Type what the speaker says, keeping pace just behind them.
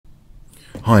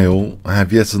Hi all, I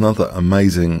have yet another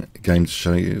amazing game to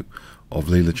show you of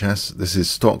Leela Chess. This is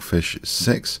Stockfish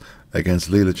 6 against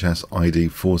Leela Chess ID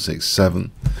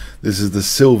 467. This is the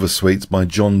Silver Suite by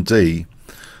John D.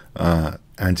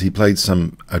 And he played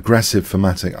some aggressive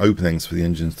thematic openings for the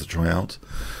engines to try out.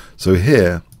 So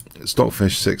here,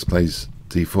 Stockfish 6 plays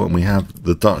d4 and we have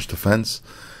the Dutch defense,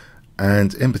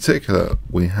 and in particular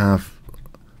we have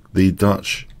the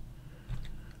Dutch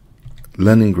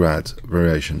Leningrad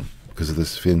variation because of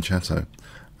this fianchetto,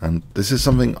 and this is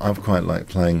something I've quite liked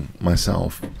playing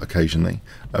myself occasionally.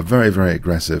 A very, very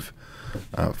aggressive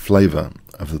flavour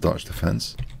of the Dutch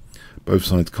defence. Both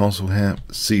sides castle here,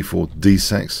 c4,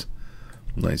 d6,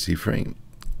 knight c3,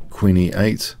 queen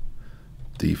e8,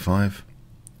 d5,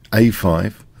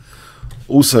 a5.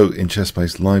 Also in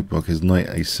chess-based live book is knight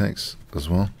a6 as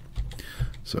well.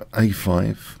 So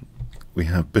a5, we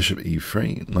have bishop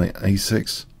e3, knight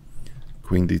a6,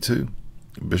 queen d2,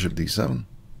 bishop d7,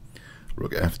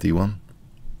 rook f d1,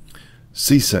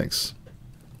 c6,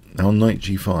 now knight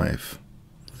g5.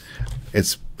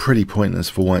 It's pretty pointless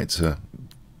for white to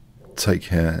take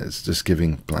here. It's just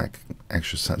giving black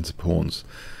extra center pawns.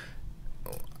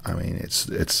 I mean,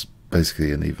 it's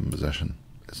basically an even possession.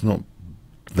 It's not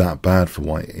that bad for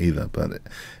white either, but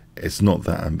it's not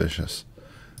that ambitious.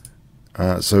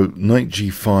 So knight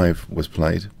g5 was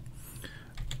played,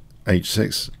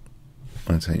 h6,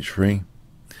 knight h3.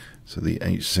 So the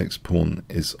h6 pawn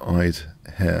is eyed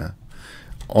here.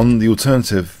 On the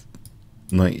alternative,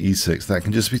 knight e6, that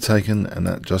can just be taken, and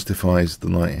that justifies the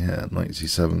knight here. Knight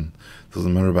c7,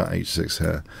 doesn't matter about h6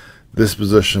 here. This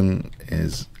position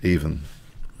is even.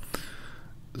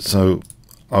 So,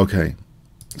 okay.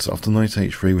 So after knight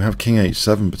h3, we have king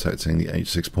h7 protecting the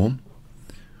h6 pawn.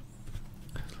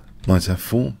 Knight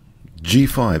f4,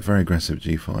 g5, very aggressive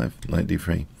g5, knight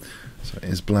d3. So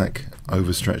is black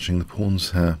overstretching the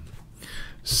pawns here?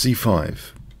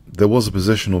 c5. There was a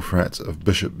positional threat of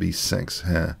bishop b6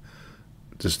 here.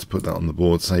 Just to put that on the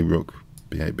board, say rook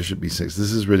b8, bishop b6.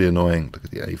 This is really annoying. Look at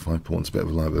the a5 pawn, it's a bit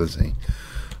of a liability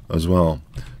as well.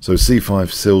 So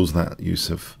c5 seals that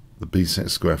use of the b6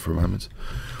 square for a moment.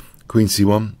 Queen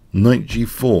c1, knight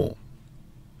g4,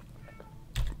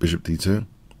 bishop d2,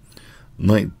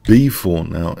 knight b4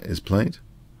 now is played,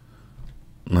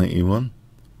 knight e1,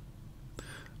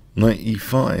 knight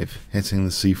e5 hitting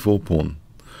the c4 pawn.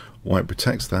 White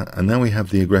protects that, and now we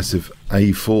have the aggressive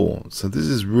a4. So this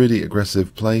is really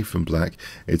aggressive play from black.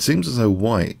 It seems as though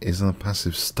white is in a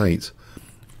passive state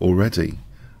already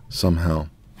somehow.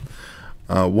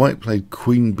 White played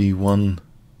queen b1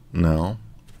 now.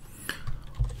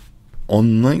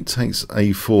 On knight takes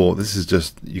a4, this is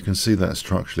just, you can see that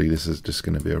structurally this is just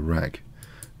going to be a rag.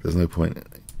 There's no point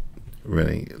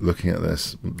really looking at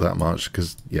this that much,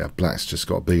 because yeah, black's just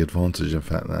got a big advantage. In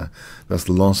fact, there, that's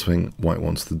the last thing white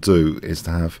wants to do, is to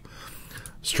have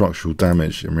structural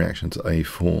damage in reaction to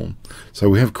a4. So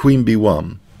we have queen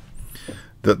b1.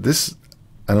 That this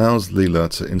allows Leela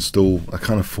to install a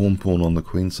kind of form pawn on the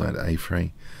queen side at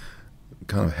a3,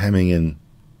 kind of hemming in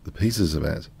the pieces a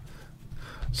bit.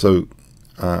 So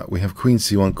we have queen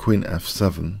c1, queen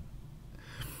f7,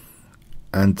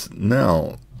 and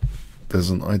now there's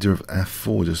an idea of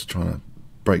f4, just trying to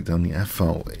break down the f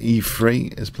file.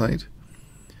 e3 is played,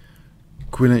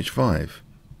 queen h5,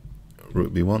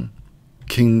 rook b1,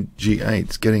 king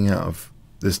g8, getting out of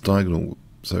this diagonal,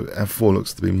 so f4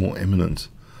 looks to be more imminent.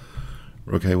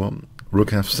 Rook a1,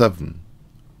 rook f7,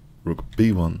 rook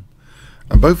b1,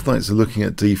 and both knights are looking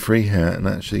at d3 here, and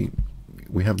actually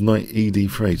we have knight e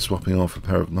d3 swapping off a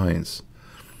pair of knights.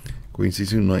 Queen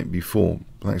c2, knight b4.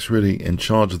 Black's really in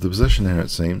charge of the position here, it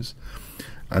seems,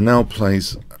 and now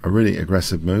plays a really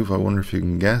aggressive move. I wonder if you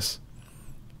can guess.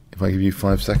 If I give you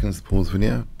 5 seconds to pause the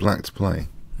video, black to play.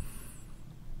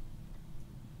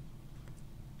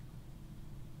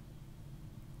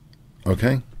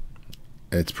 Okay,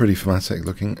 it's pretty thematic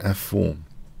looking. f4.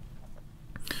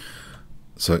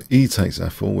 So e takes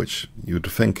f4, which you would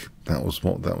think that was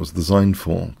what that was designed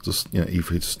for, just, you know, e3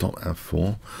 to stop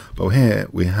f4. But here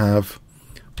we have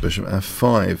bishop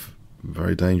f5,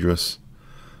 very dangerous.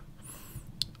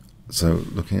 So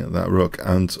looking at that rook,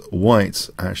 and white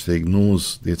actually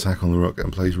ignores the attack on the rook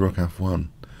and plays rook f1.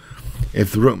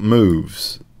 If the rook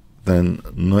moves, then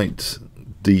knight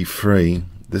d3.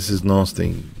 This is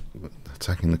nasty,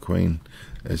 attacking the queen.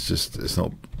 It's just, it's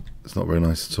not very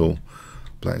nice at all.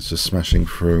 Black's just smashing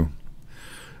through.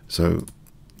 So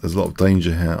there's a lot of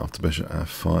danger here after bishop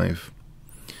f5.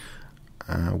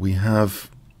 We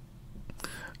have,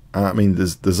 I mean,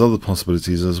 there's other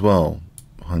possibilities as well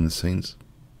behind the scenes.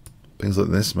 Things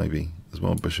like this maybe as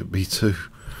well, bishop b2.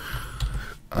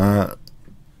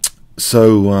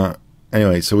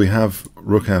 Anyway, so we have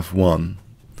rook f1,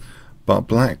 but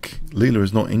black, Leela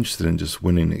is not interested in just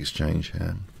winning the exchange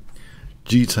here.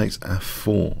 G takes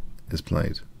f4 is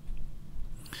played.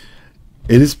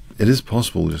 It is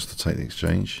possible just to take the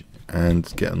exchange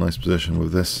and get a nice position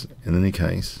with this in any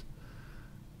case.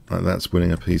 Like that's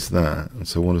winning a piece there. And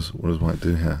so what does white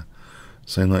do here?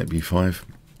 Say knight b5.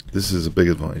 This is a big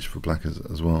advantage for black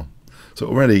as well. So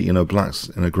already, you know, black's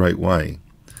in a great way.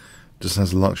 Just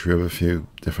has the luxury of a few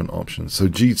different options. So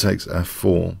G takes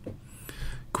f4.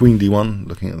 Queen d1,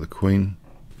 looking at the queen.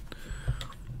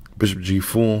 Bishop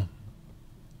g4.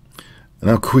 And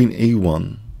now queen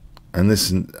e1. And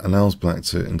this allows black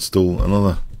to install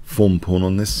another form pawn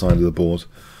on this side of the board.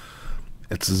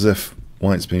 It's as if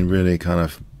white's been really kind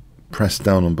of pressed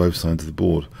down on both sides of the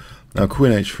board. Now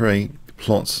queen h3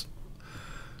 plots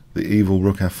the evil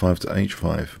rook f5 to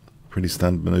h5. Pretty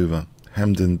standard maneuver.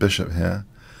 Hemmed in bishop here.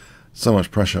 So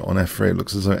much pressure on f3. It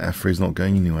looks as though f3 is not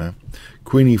going anywhere.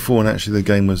 Queen e4, and actually the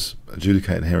game was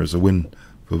adjudicated here as a win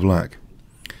for black.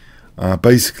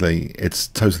 Basically, it's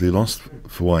totally lost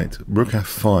for white. Rook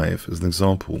f5 as an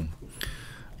example.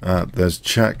 There's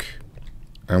check,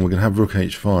 and we're going to have rook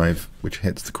h5, which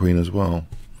hits the queen as well.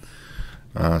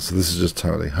 So this is just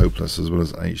totally hopeless, as well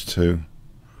as h2.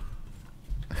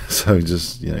 So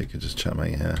just, you know, you could just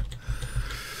checkmate here.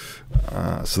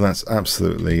 So that's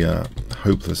absolutely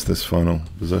hopeless, this final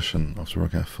position after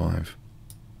rook f5.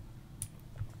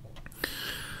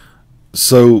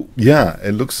 So yeah,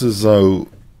 it looks as though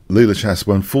Leela Chess,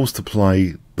 when forced to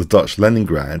play the Dutch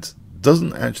Leningrad,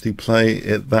 doesn't actually play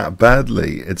it that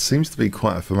badly. It seems to be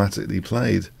quite a thematically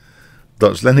played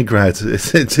Dutch Leningrad.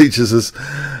 It teaches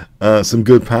us some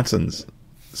good patterns.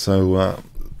 So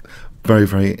very,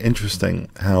 very interesting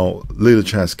how Leela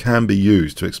Chess can be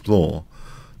used to explore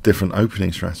different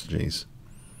opening strategies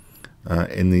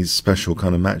in these special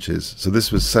kind of matches. So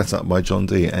this was set up by John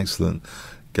D. Excellent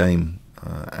game,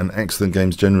 and excellent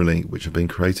games generally which have been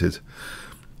created.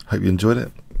 Hope you enjoyed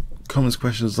it. Comments,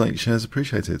 questions, likes, shares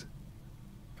appreciated.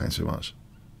 Thanks very much.